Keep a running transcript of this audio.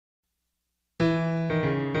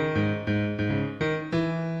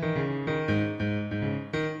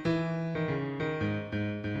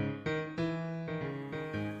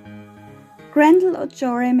Grendel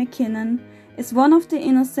Ojore McKinnon is one of the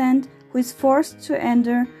innocent who is forced to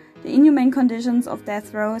endure the inhumane conditions of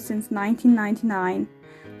death row since 1999.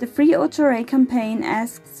 The Free Ojore campaign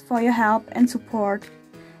asks for your help and support.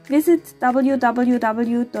 Visit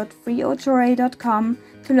www.freeojore.com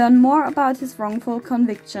to learn more about his wrongful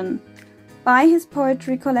conviction. Buy his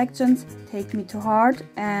poetry collections Take Me to Heart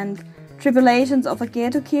and Tribulations of a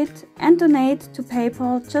Ghetto Kid and donate to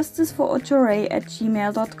PayPal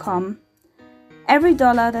justiceforojore@gmail.com. Every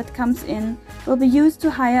dollar that comes in will be used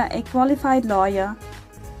to hire a qualified lawyer.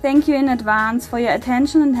 Thank you in advance for your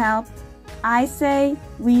attention and help. I say,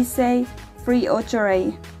 we say, Free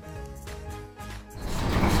Ojore.